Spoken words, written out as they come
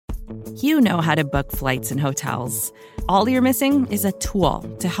You know how to book flights and hotels. All you're missing is a tool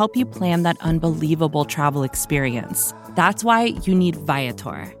to help you plan that unbelievable travel experience. That's why you need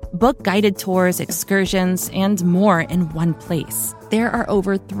Viator. Book guided tours, excursions, and more in one place. There are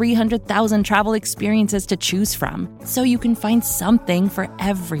over 300,000 travel experiences to choose from, so you can find something for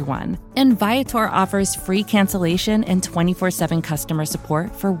everyone. And Viator offers free cancellation and 24/7 customer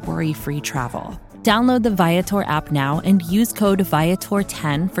support for worry-free travel. Download the Viator app now and use code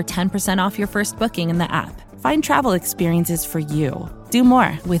Viator10 for 10% off your first booking in the app. Find travel experiences for you. Do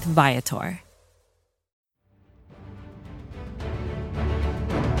more with Viator.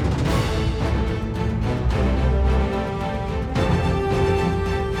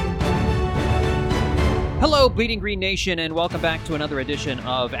 Hello, Bleeding Green Nation, and welcome back to another edition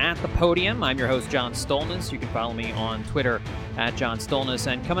of At the Podium. I'm your host, John Stolnis. You can follow me on Twitter at John Stolnis.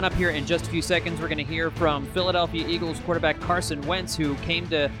 And coming up here in just a few seconds, we're going to hear from Philadelphia Eagles quarterback Carson Wentz, who came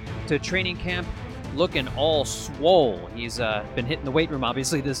to training camp looking all swole. He's been hitting the weight room,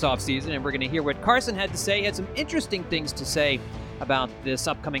 obviously, this offseason, and we're going to hear what Carson had to say. He had some interesting things to say about this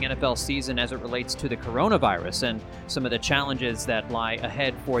upcoming NFL season as it relates to the coronavirus and some of the challenges that lie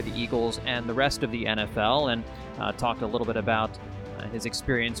ahead for the Eagles and the rest of the NFL, and talked a little bit about his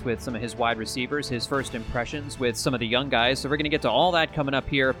experience with some of his wide receivers, his first impressions with some of the young guys. So we're going to get to all that coming up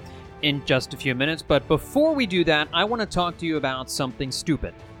here in just a few minutes. But before we do that, I want to talk to you about something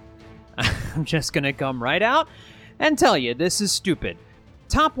stupid. I'm just going to come right out and tell you this is stupid.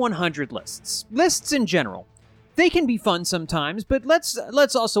 Top 100 lists. Lists in general. They can be fun sometimes, but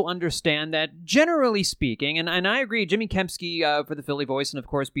let's also understand that, generally speaking, and I agree, Jimmy Kempski for the Philly Voice, and of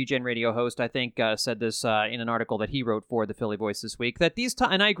course BGN radio host, I think, said this in an article that he wrote for the Philly Voice this week, that these,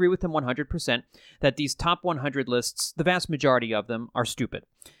 and I agree with him 100%, that these top 100 lists, the vast majority of them are stupid.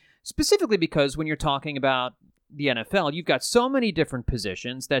 Specifically because when you're talking about the NFL, you've got so many different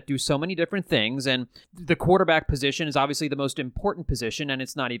positions that do so many different things, and the quarterback position is obviously the most important position, and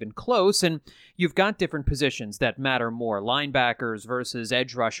it's not even close, and you've got different positions that matter more, linebackers versus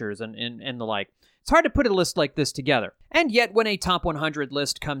edge rushers and the like. It's hard to put a list like this together. And yet, when a top 100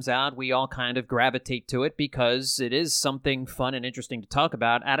 list comes out, we all kind of gravitate to it because it is something fun and interesting to talk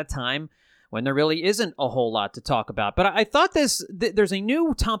about at a time when there really isn't a whole lot to talk about. But I thought there's a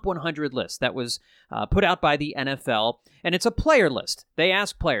new top 100 list that was put out by the NFL, and it's a player list. They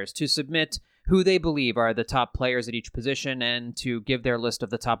ask players to submit who they believe are the top players at each position and to give their list of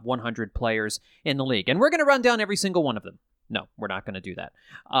the top 100 players in the league. And we're going to run down every single one of them. No, we're not going to do that.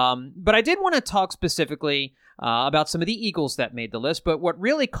 But I did want to talk specifically about some of the Eagles that made the list, but what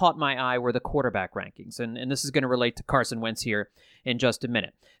really caught my eye were the quarterback rankings, and this is going to relate to Carson Wentz here in just a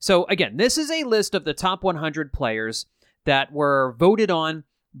minute. So again, this is a list of the top 100 players that were voted on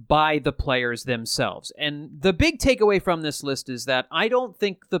by the players themselves. And the big takeaway from this list is that I don't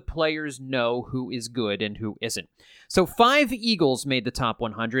think the players know who is good and who isn't. So 5 Eagles made the top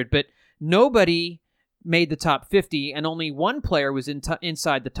 100, but nobody made the top 50, and only one player was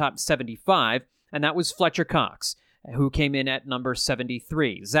inside the top 75, and that was Fletcher Cox, who came in at number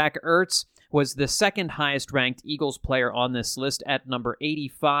 73. Zach Ertz was the second highest ranked Eagles player on this list at number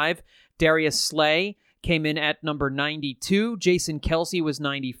 85. Darius Slay came in at number 92. Jason Kelce was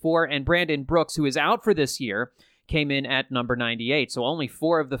 94, and Brandon Brooks, who is out for this year, came in at number 98. So only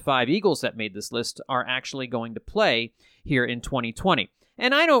 4 of the 5 Eagles that made this list are actually going to play here in 2020.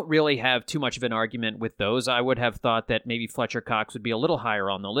 And I don't really have too much of an argument with those. I would have thought that maybe Fletcher Cox would be a little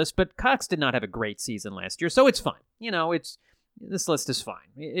higher on the list, but Cox did not have a great season last year, so it's fine. You know, this list is fine.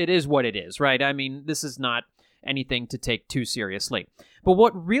 It is what it is, right? I mean, this is not anything to take too seriously. But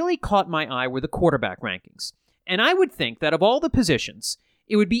what really caught my eye were the quarterback rankings. And I would think that of all the positions,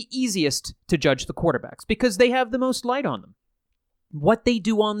 it would be easiest to judge the quarterbacks because they have the most light on them. What they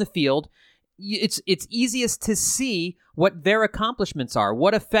do on the field, it's easiest to see what their accomplishments are,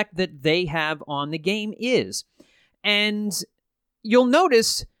 what effect that they have on the game is. And you'll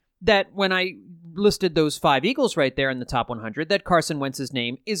notice that when I listed those 5 Eagles right there in the top 100, that Carson Wentz's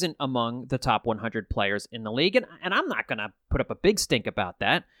name isn't among the top 100 players in the league. And I'm not going to put up a big stink about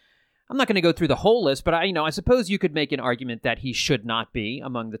that. I'm not going to go through the whole list, but I suppose you could make an argument that he should not be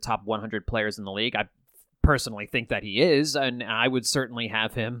among the top 100 players in the league. I personally think that he is, and I would certainly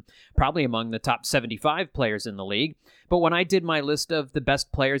have him probably among the top 75 players in the league. But when I did my list of the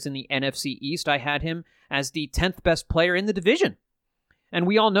best players in the NFC East, I had him as the 10th best player in the division. And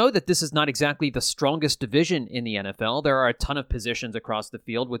we all know that this is not exactly the strongest division in the NFL. There are a ton of positions across the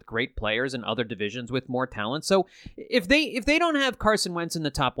field with great players and other divisions with more talent. So if they don't have Carson Wentz in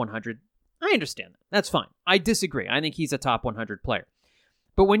the top 100, I understand that. That's fine. I disagree. I think he's a top 100 player.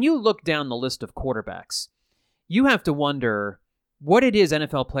 But when you look down the list of quarterbacks, you have to wonder what it is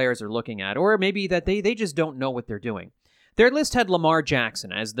NFL players are looking at, or maybe that they just don't know what they're doing. Their list had Lamar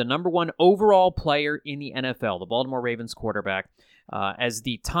Jackson as the number one overall player in the NFL, the Baltimore Ravens quarterback, as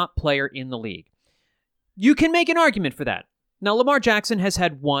the top player in the league. You can make an argument for that. Now, Lamar Jackson has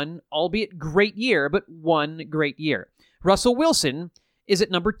had one, albeit great year, but one great year. Russell Wilson is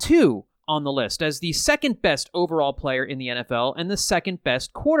at number 2 on the list as the second best overall player in the NFL and the second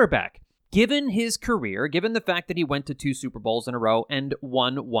best quarterback. Given his career, given the fact that he went to 2 Super Bowls in a row and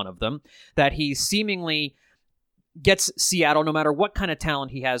won one of them, that he seemingly gets Seattle no matter what kind of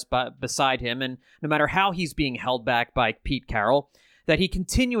talent he has beside him, and no matter how he's being held back by Pete Carroll, that he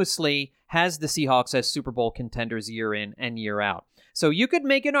continuously has the Seahawks as Super Bowl contenders year in and year out. So you could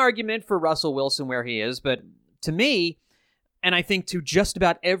make an argument for Russell Wilson where he is, but to me, and I think to just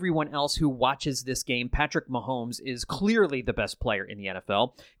about everyone else who watches this game, Patrick Mahomes is clearly the best player in the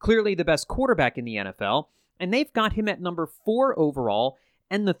NFL, clearly the best quarterback in the NFL, and they've got him at number 4 overall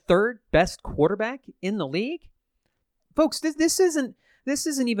and the third best quarterback in the league. Folks, this isn't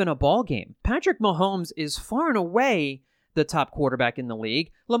even a ball game. Patrick Mahomes is far and away the top quarterback in the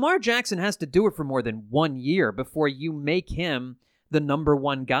league. Lamar Jackson has to do it for more than 1 year before you make him the number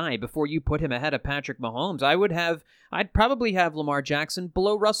 1 guy, before you put him ahead of Patrick Mahomes. I'd probably have Lamar Jackson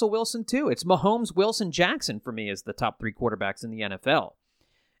below Russell Wilson too. It's Mahomes, Wilson, Jackson for me as the top 3 quarterbacks in the NFL.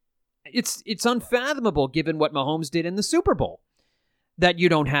 It's unfathomable given what Mahomes did in the Super Bowl that you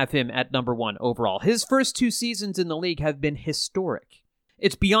don't have him at number 1 overall. His first 2 seasons in the league have been historic.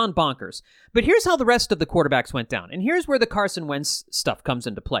 It's beyond bonkers. But here's how the rest of the quarterbacks went down. And here's where the Carson Wentz stuff comes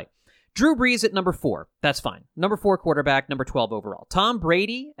into play. Drew Brees at number 4. That's fine. Number 4 quarterback, number 12 overall. Tom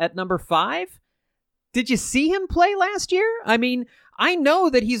Brady at number 5. Did you see him play last year? I mean, I know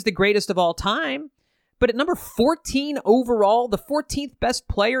that he's the greatest of all time, but at number 14 overall, the 14th best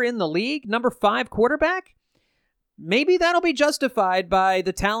player in the league, number 5 quarterback, maybe that'll be justified by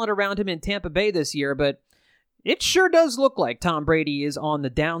the talent around him in Tampa Bay this year, but it sure does look like Tom Brady is on the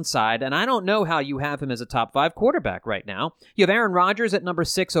downside, and I don't know how you have him as a top 5 quarterback right now. You have Aaron Rodgers at number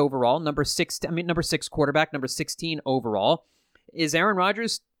 6 overall, number 6 quarterback, number 16 overall. Is Aaron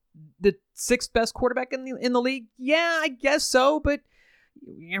Rodgers the 6th best quarterback in the league? Yeah, I guess so, but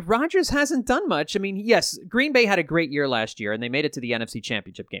Rodgers hasn't done much. I mean, yes, Green Bay had a great year last year, and they made it to the NFC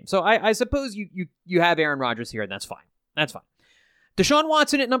Championship game. So I suppose you have Aaron Rodgers here, and that's fine. That's fine. Deshaun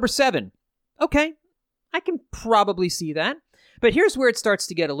Watson at number 7. Okay. I can probably see that. But here's where it starts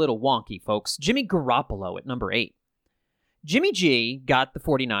to get a little wonky, folks. Jimmy Garoppolo at number 8. Jimmy G got the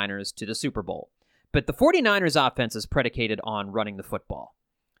 49ers to the Super Bowl, but the 49ers offense is predicated on running the football,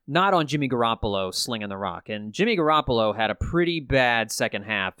 not on Jimmy Garoppolo slinging the rock. And Jimmy Garoppolo had a pretty bad second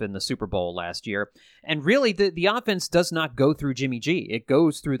half in the Super Bowl last year. And really, the offense does not go through Jimmy G. It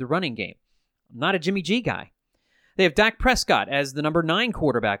goes through the running game. I'm not a Jimmy G guy. They have Dak Prescott as the number 9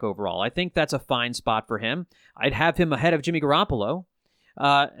 quarterback overall. I think that's a fine spot for him. I'd have him ahead of Jimmy Garoppolo.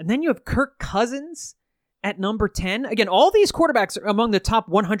 And then you have Kirk Cousins at number 10. Again, all these quarterbacks are among the top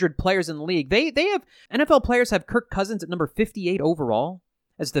 100 players in the league. They have NFL players have Kirk Cousins at number 58 overall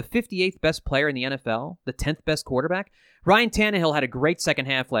as the 58th best player in the NFL, the 10th best quarterback. Ryan Tannehill had a great second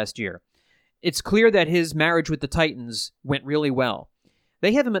half last year. It's clear that his marriage with the Titans went really well.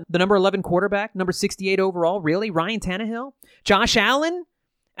 They have him at the number 11 quarterback, number 68 overall. Really? Ryan Tannehill? Josh Allen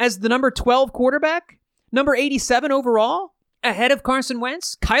as the number 12 quarterback, number 87 overall, ahead of Carson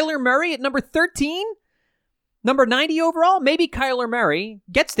Wentz. Kyler Murray at number 13, number 90 overall. Maybe Kyler Murray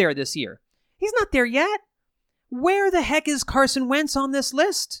gets there this year. He's not there yet. Where the heck is Carson Wentz on this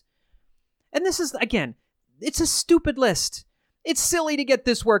list? And this is, again, it's a stupid list. It's silly to get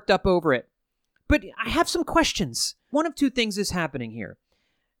this worked up over it. But I have some questions. One of 2 things is happening here.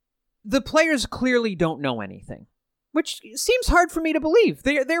 The players clearly don't know anything, which seems hard for me to believe.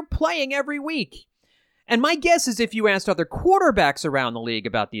 They're playing every week. And my guess is if you asked other quarterbacks around the league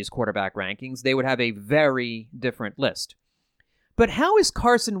about these quarterback rankings, they would have a very different list. But how is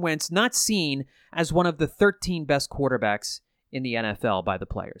Carson Wentz not seen as one of the 13 best quarterbacks in the NFL by the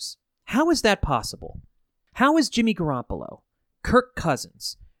players? How is that possible? How is Jimmy Garoppolo, Kirk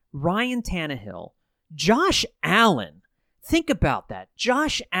Cousins, Ryan Tannehill, Josh Allen? Think about that.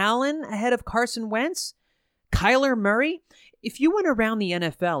 Josh Allen ahead of Carson Wentz? Kyler Murray? If you went around the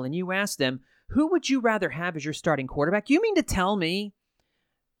NFL and you asked them, who would you rather have as your starting quarterback? You mean to tell me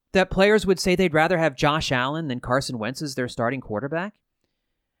that players would say they'd rather have Josh Allen than Carson Wentz as their starting quarterback?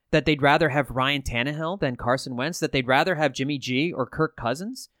 That they'd rather have Ryan Tannehill than Carson Wentz? That they'd rather have Jimmy G or Kirk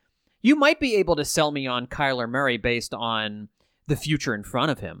Cousins? You might be able to sell me on Kyler Murray based on the future in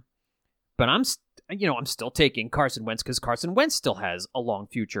front of him. But I'm still taking Carson Wentz because Carson Wentz still has a long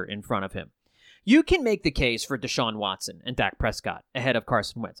future in front of him. You can make the case for Deshaun Watson and Dak Prescott ahead of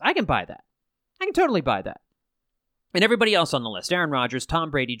Carson Wentz. I can buy that. I can totally buy that. And everybody else on the list, Aaron Rodgers, Tom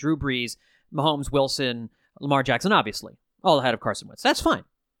Brady, Drew Brees, Mahomes, Wilson, Lamar Jackson, obviously, all ahead of Carson Wentz. That's fine.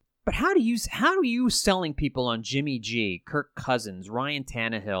 But how are you selling people on Jimmy G, Kirk Cousins, Ryan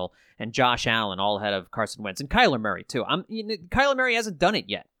Tannehill, and Josh Allen all ahead of Carson Wentz, and Kyler Murray too? Kyler Murray hasn't done it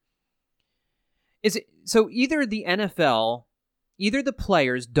yet. Is it so? Either the NFL, either the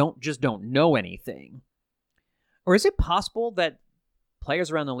players don't know anything, or is it possible that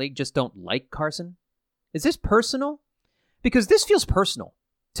players around the league just don't like Carson? Is this personal? Because this feels personal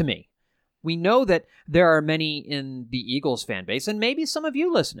to me. We know that there are many in the Eagles fan base, and maybe some of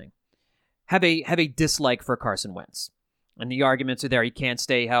you listening have a dislike for Carson Wentz. And the arguments are there. He can't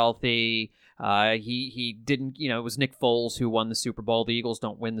stay healthy. He didn't, it was Nick Foles who won the Super Bowl. The Eagles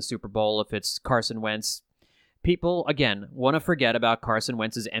don't win the Super Bowl if it's Carson Wentz. People, again, want to forget about Carson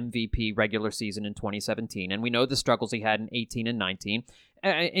Wentz's MVP regular season in 2017, and we know the struggles he had in 18 and 19.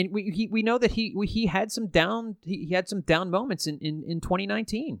 And we know that he had some down moments in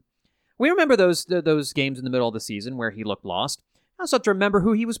 2019. We remember those games in the middle of the season where he looked lost. I also have to remember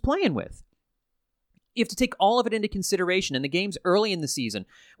who he was playing with. You have to take all of it into consideration. In the games early in the season,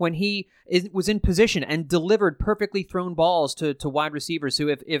 when he was in position and delivered perfectly thrown balls to wide receivers who,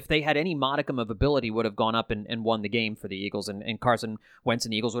 if they had any modicum of ability, would have gone up and won the game for the Eagles, and Carson Wentz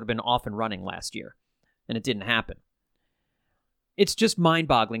and the Eagles would have been off and running last year. And it didn't happen. It's just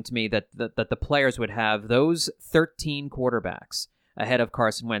mind-boggling to me that the players would have those 13 quarterbacks ahead of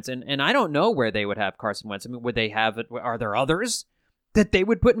Carson Wentz. And I don't know where they would have Carson Wentz. I mean, would they have it? Are there others that they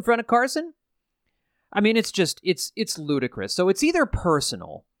would put in front of Carson? I mean, it's ludicrous. So it's either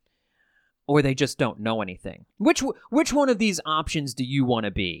personal or they just don't know anything. Which one of these options do you want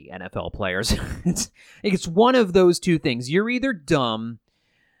to be, NFL players? It's one of those two things. You're either dumb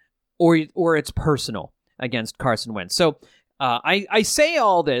or it's personal against Carson Wentz. So I say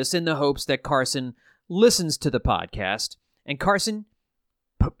all this in the hopes that Carson listens to the podcast. And Carson,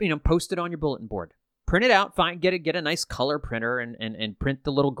 post it on your bulletin board. Print it out. Get a nice color printer and print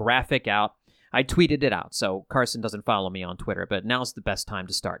the little graphic out. I tweeted it out, so Carson doesn't follow me on Twitter, but now's the best time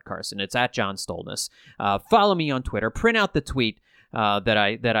to start, Carson. It's at John Stolness. Follow me on Twitter. Print out the tweet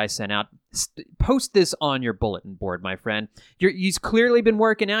that I sent out. Post this on your bulletin board, my friend. He's clearly been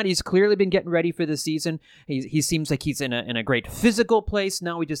working out. He's clearly been getting ready for the season. He seems like he's in a great physical place.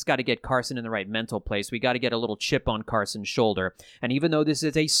 Now we just got to get Carson in the right mental place. We got to get a little chip on Carson's shoulder. And even though this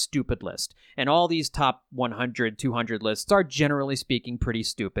is a stupid list, and all these top 100, 200 lists are generally speaking pretty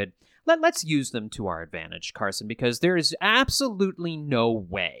stupid, let's use them to our advantage, Carson, because there is absolutely no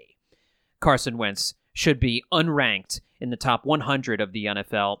way Carson Wentz should be unranked in the top 100 of the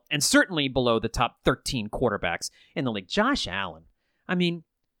NFL, and certainly below the top 13 quarterbacks in the league. Josh Allen. I mean,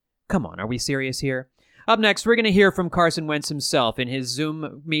 come on, are we serious here? Up next, we're going to hear from Carson Wentz himself in his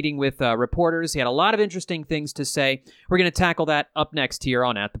Zoom meeting with reporters. He had a lot of interesting things to say. We're going to tackle that up next here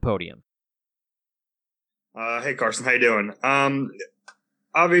on At the Podium. Hey, Carson, how you doing?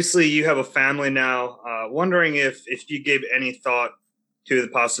 Obviously, you have a family now. Wondering if you gave any thought to the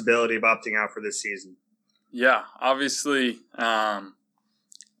possibility of opting out for this season. Yeah, obviously,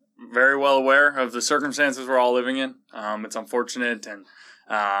 very well aware of the circumstances we're all living in. It's unfortunate, and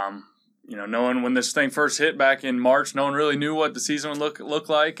no one, when this thing first hit back in March, no one really knew what the season would look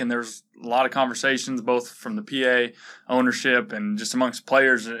like, and there's a lot of conversations both from the PA ownership and just amongst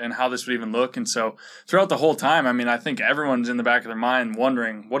players and how this would even look. And so throughout the whole time, I mean, I think everyone's in the back of their mind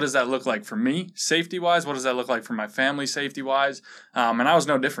wondering, what does that look like for me safety wise? What does that look like for my family safety wise? And I was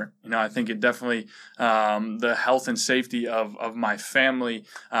no different. I think it definitely, the health and safety of my family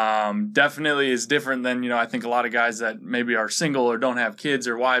definitely is different than, I think a lot of guys that maybe are single or don't have kids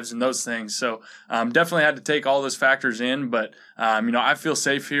or wives and those things. So definitely had to take all those factors in, but I feel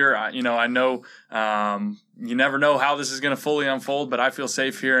safe here. I know you never know how this is going to fully unfold, but I feel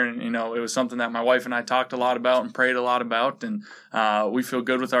safe here. And, it was something that my wife and I talked a lot about and prayed a lot about. And we feel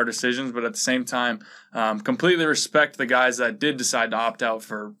good with our decisions. But at the same time, completely respect the guys that did decide to opt out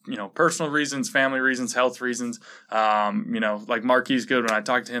for, personal reasons, family reasons, health reasons. Like Marquise Goodwin, I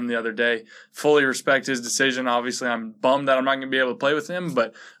talked to him the other day. Fully respect his decision. Obviously, I'm bummed that I'm not going to be able to play with him,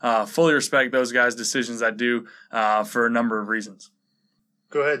 but fully respect those guys' decisions that do for a number of reasons.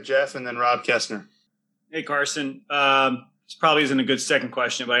 Go ahead, Jeff, and then Rob Kessner. Hey, Carson. This probably isn't a good second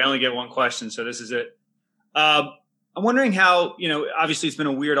question, but I only get one question, so this is it. I'm wondering how, obviously it's been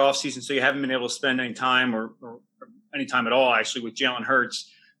a weird offseason, so you haven't been able to spend any time or any time at all, actually, with Jalen Hurts.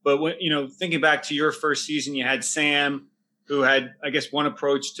 But, thinking back to your first season, you had Sam, who had, I guess, one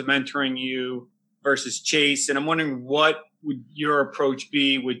approach to mentoring you versus Chase. And I'm wondering what would your approach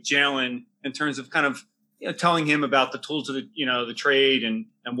be with Jalen in terms of kind of telling him about the tools of the trade and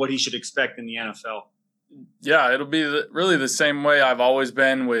what he should expect in the NFL? Yeah, it'll be really the same way I've always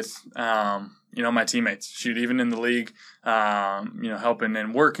been with, my teammates. Shoot, even in the league, helping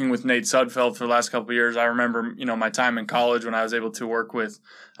and working with Nate Sudfeld for the last couple of years. I remember, my time in college when I was able to work with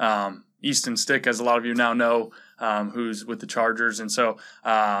Easton Stick, as a lot of you now know, who's with the Chargers. And so,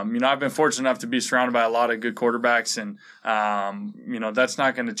 I've been fortunate enough to be surrounded by a lot of good quarterbacks. And, that's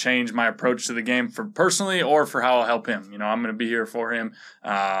not going to change my approach to the game for personally or for how I'll help him. I'm going to be here for him,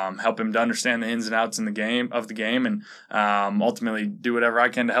 help him to understand the ins and outs of the game and ultimately do whatever I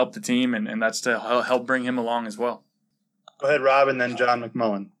can to help the team. And that's to help bring him along as well. Go ahead, Rob, and then John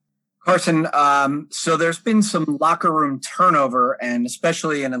McMullen. Carson, so there's been some locker room turnover, and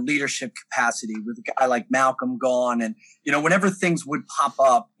especially in a leadership capacity with a guy like Malcolm gone. And, whenever things would pop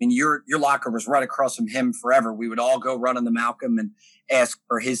up, and your locker was right across from him forever, we would all go run on the Malcolm and ask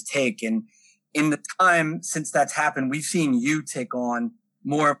for his take. And in the time since that's happened, we've seen you take on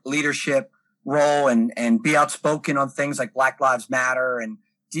more leadership role and be outspoken on things like Black Lives Matter. And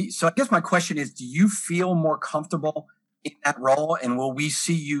so I guess my question is, do you feel more comfortable in that role, and will we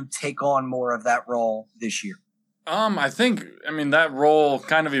see you take on more of that role this year? I think that role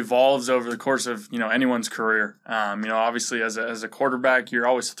kind of evolves over the course of, anyone's career. Obviously as a quarterback, you're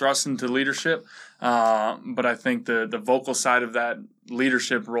always thrust into leadership. But I think the vocal side of that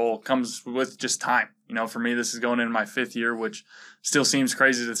leadership role comes with just time. For me, this is going into my 5th year, which still seems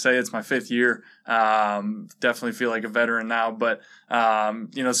crazy to say it's my 5th year. Definitely feel like a veteran now, but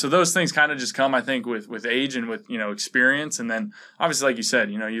so those things kind of just come, I think, with age and with, experience. And then obviously, like you said,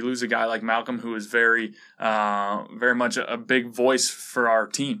 you lose a guy like Malcolm, who is very, very much a big voice for our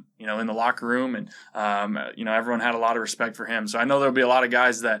team, in the locker room. And, everyone had a lot of respect for him. So I know there'll be a lot of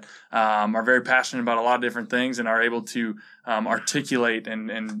guys that are very passionate about a lot of different things and are able to articulate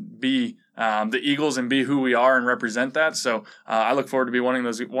and be the Eagles and be who we are and represent that. So I look forward to be one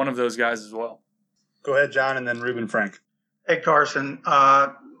of those guys as well. Go ahead, John, and then Reuben Frank. Hey, Carson.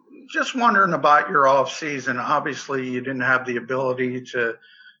 Just wondering about your off season. Obviously, you didn't have the ability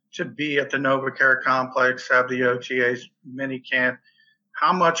to be at the NovaCare complex, have the OTAs mini camp.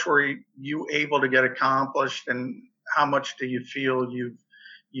 How much were you able to get accomplished, and how much do you feel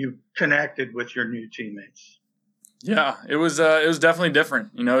you've connected with your new teammates? Yeah, it was definitely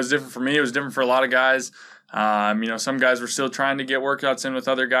different. It was different for me. It was different for a lot of guys. Some guys were still trying to get workouts in with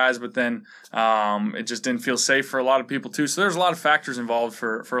other guys, but then it just didn't feel safe for a lot of people too. So there's a lot of factors involved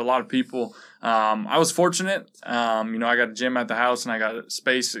for a lot of people. I was fortunate. I got a gym at the house and I got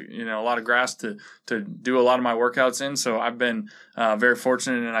space, a lot of grass to do a lot of my workouts in. So I've been very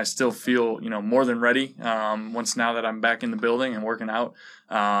fortunate, and I still feel, more than ready once now that I'm back in the building and working out.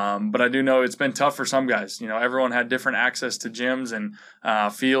 But I do know it's been tough for some guys. Everyone had different access to gyms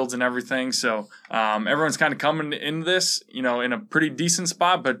and fields and everything. So everyone's kind of coming into this, in a pretty decent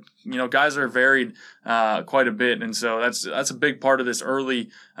spot, but guys are varied quite a bit. And so that's a big part of this early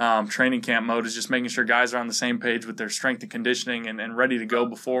training camp mode, is just making sure guys are on the same page with their strength and conditioning and ready to go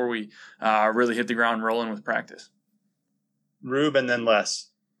before we really hit the ground rolling with practice. Rube and then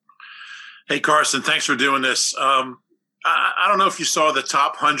Les. Hey, Carson, thanks for doing this. I don't know if you saw the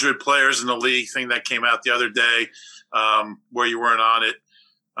top 100 players in the league thing that came out the other day, where you weren't on it.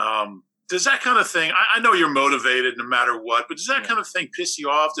 Does that kind of thing, I know you're motivated no matter what, but does that kind of thing piss you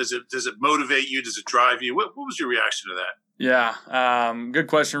off? Does it motivate you? Does it drive you? What was your reaction to that? Yeah, good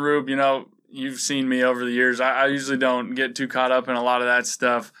question, Rube. You've seen me over the years. I usually don't get too caught up in a lot of that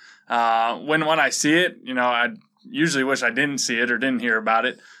stuff. When I see it, I usually wish I didn't see it or didn't hear about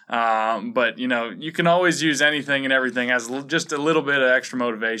it. But you can always use anything and everything as just a little bit of extra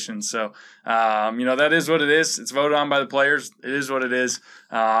motivation. So, that is what it is. It's voted on by the players. It is what it is.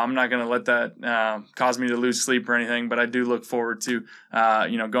 I'm not going to let that cause me to lose sleep or anything, but I do look forward to,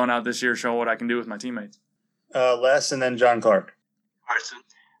 going out this year, showing what I can do with my teammates. Les and then John Clark. Carson,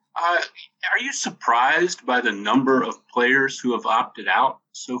 are you surprised by the number of players who have opted out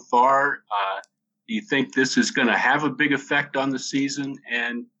so far? Do you think this is going to have a big effect on the season?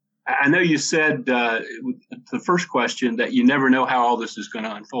 And I know you said with the first question that you never know how all this is going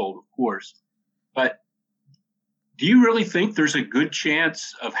to unfold, of course. But do you really think there's a good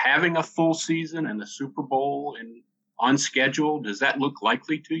chance of having a full season and the Super Bowl on schedule? Does that look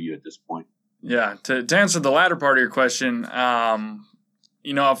likely to you at this point? Yeah, to answer the latter part of your question,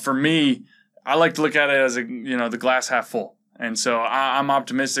 for me, I like to look at it as the glass half full. And so I'm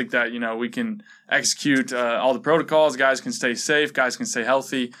optimistic that, we can execute all the protocols. Guys can stay safe. Guys can stay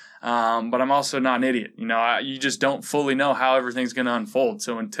healthy. But I'm also not an idiot. You just don't fully know how everything's going to unfold.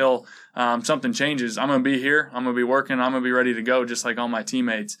 So until something changes, I'm going to be here. I'm going to be working. I'm going to be ready to go, just like all my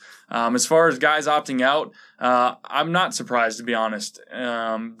teammates. As far as guys opting out, I'm not surprised, to be honest,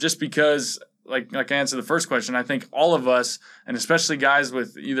 just because – like I answered the first question, I think all of us, and especially guys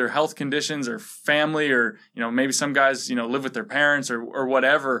with either health conditions or family, or maybe some guys live with their parents or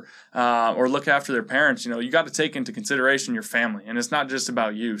whatever, or look after their parents. You got to take into consideration your family, and it's not just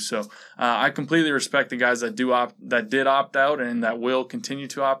about you. So I completely respect the guys that did opt out and that will continue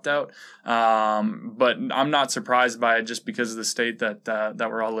to opt out. But I'm not surprised by it just because of the state that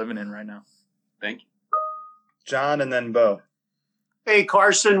we're all living in right now. Thank you, John, and then Bo. Hey,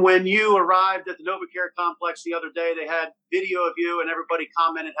 Carson, when you arrived at the NovaCare complex the other day, they had video of you and everybody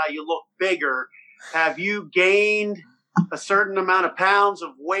commented how you look bigger. Have you gained a certain amount of pounds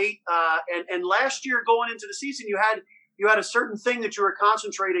of weight? And last year going into the season, you had a certain thing that you were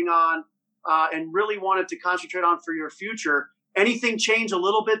concentrating on and really wanted to concentrate on for your future. Anything change a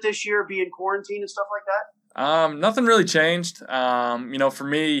little bit this year, being quarantined and stuff like that? Nothing really changed. For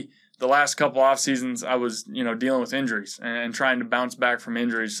me, the last couple off seasons, I was, dealing with injuries and trying to bounce back from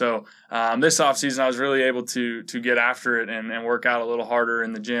injuries. So this off season, I was really able to get after it and work out a little harder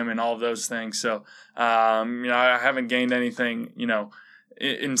in the gym and all of those things. So, I haven't gained anything,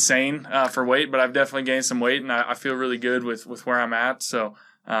 insane for weight, but I've definitely gained some weight, and I feel really good with where I'm at. So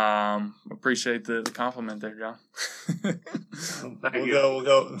appreciate the compliment there, John.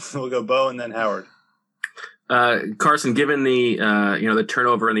 We'll go Bo and then Howard. Carson, given the the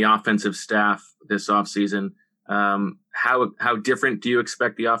turnover in the offensive staff this offseason, how different do you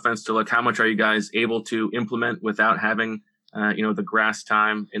expect the offense to look? How much are you guys able to implement without having the grass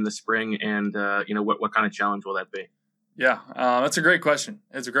time in the spring? And what kind of challenge will that be? Yeah, that's a great question.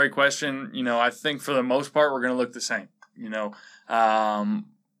 It's a great question. I think for the most part we're going to look the same.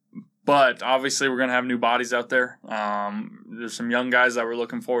 But obviously we're going to have new bodies out there. There's some young guys that we're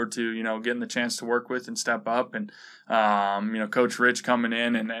looking forward to, getting the chance to work with and step up. And, Coach Rich coming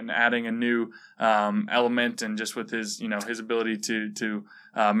in and adding a new element, and just with his, his ability to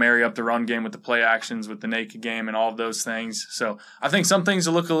marry up the run game with the play actions, with the naked game and all of those things. So I think some things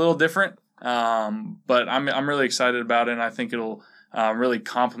will look a little different, but I'm really excited about it, and I think it'll really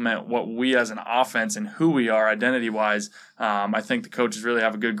complement what we as an offense and who we are identity-wise. I think the coaches really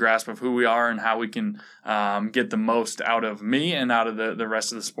have a good grasp of who we are and how we can get the most out of me and out of the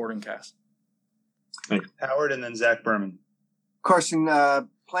rest of the supporting cast. Thanks. Howard, and then Zach Berman. Carson,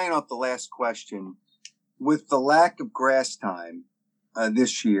 playing off the last question, with the lack of grass time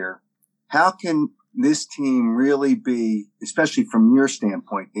this year, how can this team really be, especially from your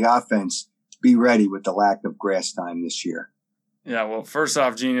standpoint, the offense, be ready with the lack of grass time this year? Yeah, well, first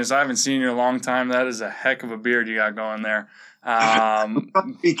off, Genius, I haven't seen you in a long time. That is a heck of a beard you got going there.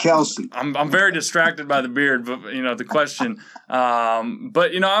 Be Kelsey. I'm very distracted by the beard, but the question.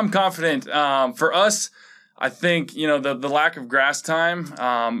 But I'm confident. For us, I think the lack of grass time.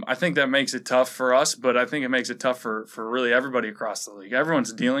 I think that makes it tough for us, but I think it makes it tough for really everybody across the league.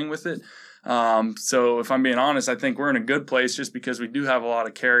 Everyone's dealing with it. So if I'm being honest, I think we're in a good place just because we do have a lot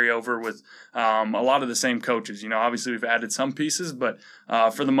of carryover with a lot of the same coaches. Obviously we've added some pieces, but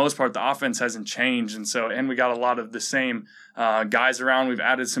for the most part, the offense hasn't changed. And we got a lot of the same guys around. We've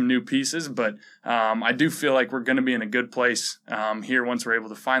added some new pieces, but I do feel like we're going to be in a good place here once we're able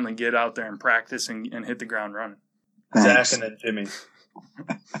to finally get out there and practice and hit the ground running. Zach and then Jimmy.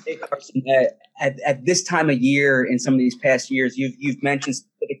 Hey, Carson, at this time of year in some of these past years, you've mentioned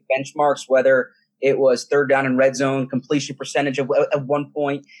specific benchmarks, whether it was third down and red zone completion percentage at one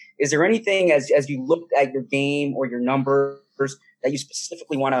point. Is there anything as you looked at your game or your numbers that you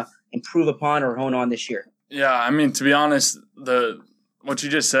specifically want to improve upon or hone on this year? Yeah, I mean, to be honest, what you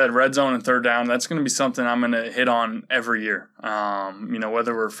just said, red zone and third down, that's going to be something I'm going to hit on every year.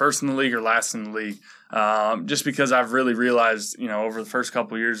 Whether we're first in the league or last in the league, just because I've really realized, over the first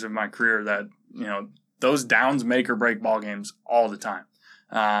couple of years of my career that, those downs make or break ball games all the time.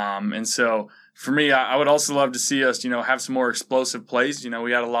 And so for me, I would also love to see us, have some more explosive plays.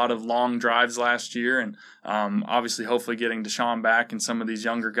 We had a lot of long drives last year, and obviously hopefully getting Deshaun back and some of these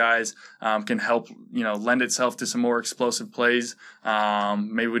younger guys can help, lend itself to some more explosive plays.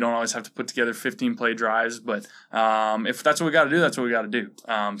 Maybe we don't always have to put together 15-play drives, but if that's what we got to do, that's what we got to do.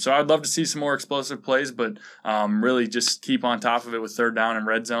 So I'd love to see some more explosive plays, but really just keep on top of it with third down and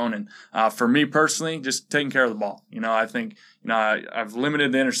red zone. And for me personally, just taking care of the ball. I think, I've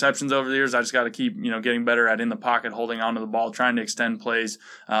limited the interceptions over the years. I just got to keep, getting better at in the pocket, holding onto the ball, trying to extend plays,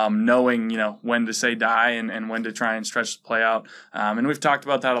 knowing, when to say die and when to try and stretch the play out. And we've talked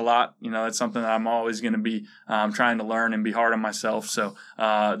about that a lot. That's something that I'm always going to be trying to learn and be hard on myself. So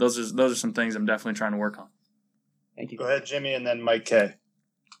those are some things I'm definitely trying to work on. Thank you. Go ahead, Jimmy, and then Mike K.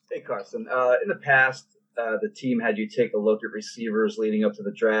 Hey, Carson. In the past, the team had you take a look at receivers leading up to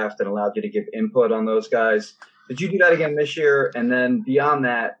the draft and allowed you to give input on those guys. Did you do that again this year? And then beyond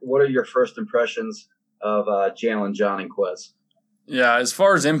that, what are your first impressions of Jalen, John, and Quez? Yeah, as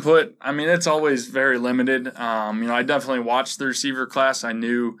far as input, it's always very limited. I definitely watched the receiver class. I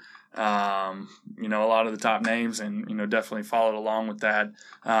knew, a lot of the top names and, definitely followed along with that.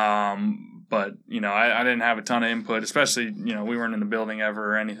 But, I didn't have a ton of input, especially, we weren't in the building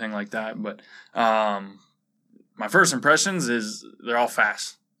ever or anything like that. But my first impressions is they're all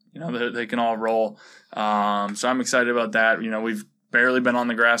fast. They can all roll. So I'm excited about that. We've barely been on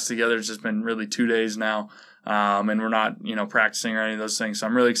the grass together. It's just been really 2 days now. And we're not, practicing or any of those things. So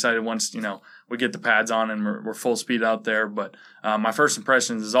I'm really excited once, we get the pads on and we're full speed out there. But my first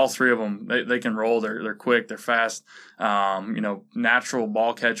impressions is all three of them. They can roll. They're quick. They're fast. Natural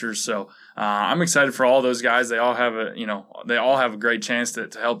ball catchers. So I'm excited for all those guys. They all have a great chance to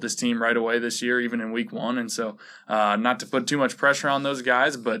help this team right away this year, even in week 1. And so not to put too much pressure on those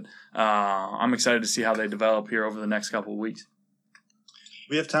guys, but I'm excited to see how they develop here over the next couple of weeks.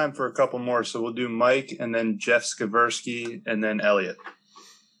 We have time for a couple more, so we'll do Mike and then Jeff Skaversky and then Elliot.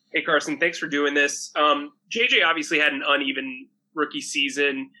 Hey, Carson, thanks for doing this. JJ obviously had an uneven rookie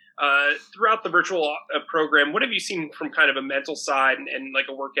season. Throughout the virtual program, what have you seen from kind of a mental side and like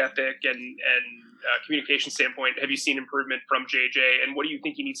a work ethic and communication standpoint? Have you seen improvement from JJ, and what do you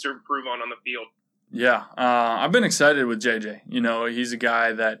think he needs to improve on the field? Yeah, I've been excited with JJ. He's a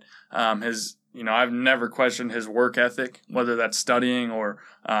guy that has – I've never questioned his work ethic, whether that's studying or,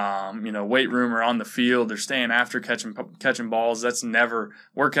 weight room or on the field or staying after catching balls.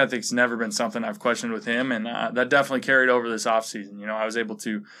 Work ethic's never been something I've questioned with him. And that definitely carried over this offseason. I was able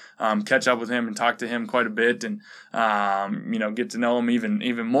to catch up with him and talk to him quite a bit and, get to know him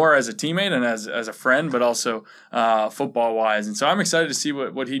even more as a teammate and as a friend, but also football wise. And so I'm excited to see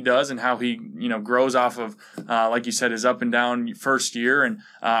what he does and how he, grows off of, like you said, his up and down first year. And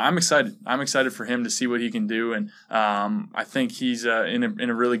I'm excited. I'm excited for him to see what he can do, and I think he's in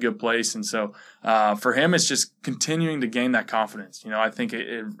a really good place. And so for him, it's just continuing to gain that confidence. I think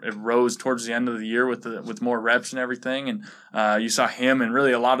it rose towards the end of the year with more reps and everything, and you saw him and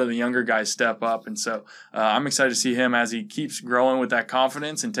really a lot of the younger guys step up. And so I'm excited to see him as he keeps growing with that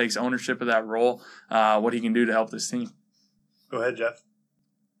confidence and takes ownership of that role, what he can do to help this team. Go ahead, Jeff.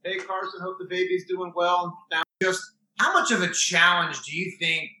 Hey, Carson, hope the baby's doing well. Now, just how much of a challenge do you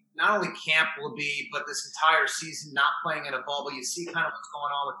think not only camp will be, but this entire season not playing in a bubble? You see kind of what's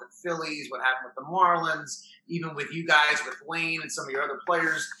going on with the Phillies, what happened with the Marlins, even with you guys, with Wayne and some of your other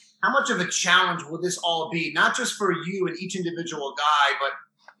players. How much of a challenge will this all be, not just for you and each individual guy, but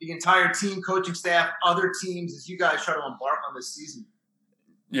the entire team, coaching staff, other teams, as you guys try to embark on this season?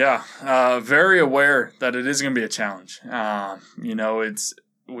 Yeah, very aware that it is going to be a challenge.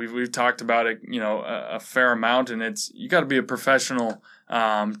 We've talked about it, a fair amount, and you got to be a professional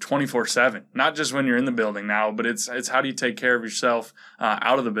 24/7, not just when you're in the building now, but it's how do you take care of yourself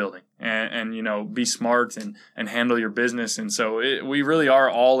out of the building and be smart and handle your business. And so we really are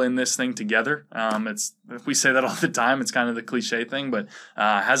all in this thing together. We say that all the time. It's kind of the cliche thing, but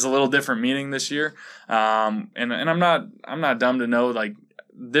has a little different meaning this year. And I'm not dumb to know, like,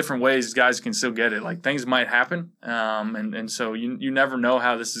 different ways guys can still get it. Like, things might happen, and so you never know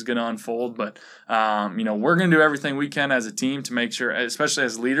how this is going to unfold. But we're going to do everything we can as a team to make sure, especially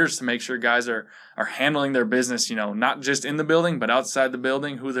as leaders, to make sure guys are handling their business. Not just in the building, but outside the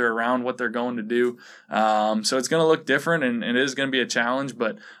building, who they're around, what they're going to do. So it's going to look different, and it is going to be a challenge.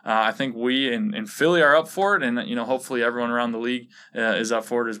 But I think we in Philly are up for it, and hopefully everyone around the league is up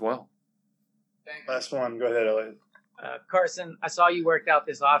for it as well. Last one. Go ahead, Elliot. Carson, I saw you worked out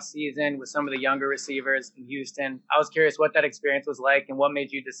this offseason with some of the younger receivers in Houston. I was curious what that experience was like and what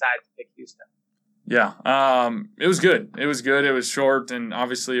made you decide to pick Houston. Yeah, it was good. It was good. It was short, and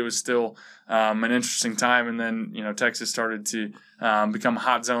obviously it was still an interesting time. And then, Texas started to become a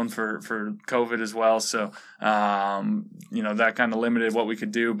hot zone for COVID as well. So, that kind of limited what we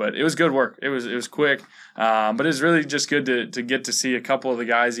could do. But it was good work. It was quick. But it was really just good to get to see a couple of the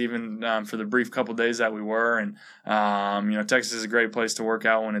guys, even for the brief couple of days that we were. And, Texas is a great place to work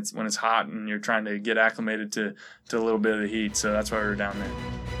out when it's hot and you're trying to get acclimated to a little bit of the heat. So that's why we were down there.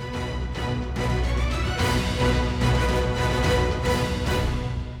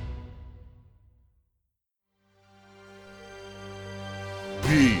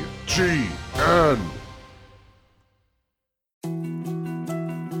 TPGN.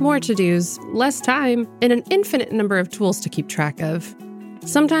 More to-dos, less time, and an infinite number of tools to keep track of.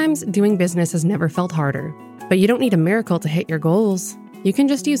 Sometimes doing business has never felt harder, but you don't need a miracle to hit your goals. You can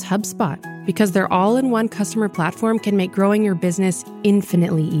just use HubSpot, because their all-in-one customer platform can make growing your business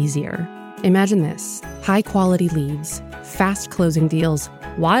infinitely easier. Imagine this: high-quality leads, fast closing deals,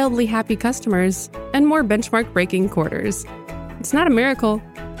 wildly happy customers, and more benchmark-breaking quarters. It's not a miracle,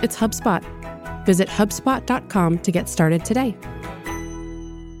 it's HubSpot. Visit HubSpot.com to get started today.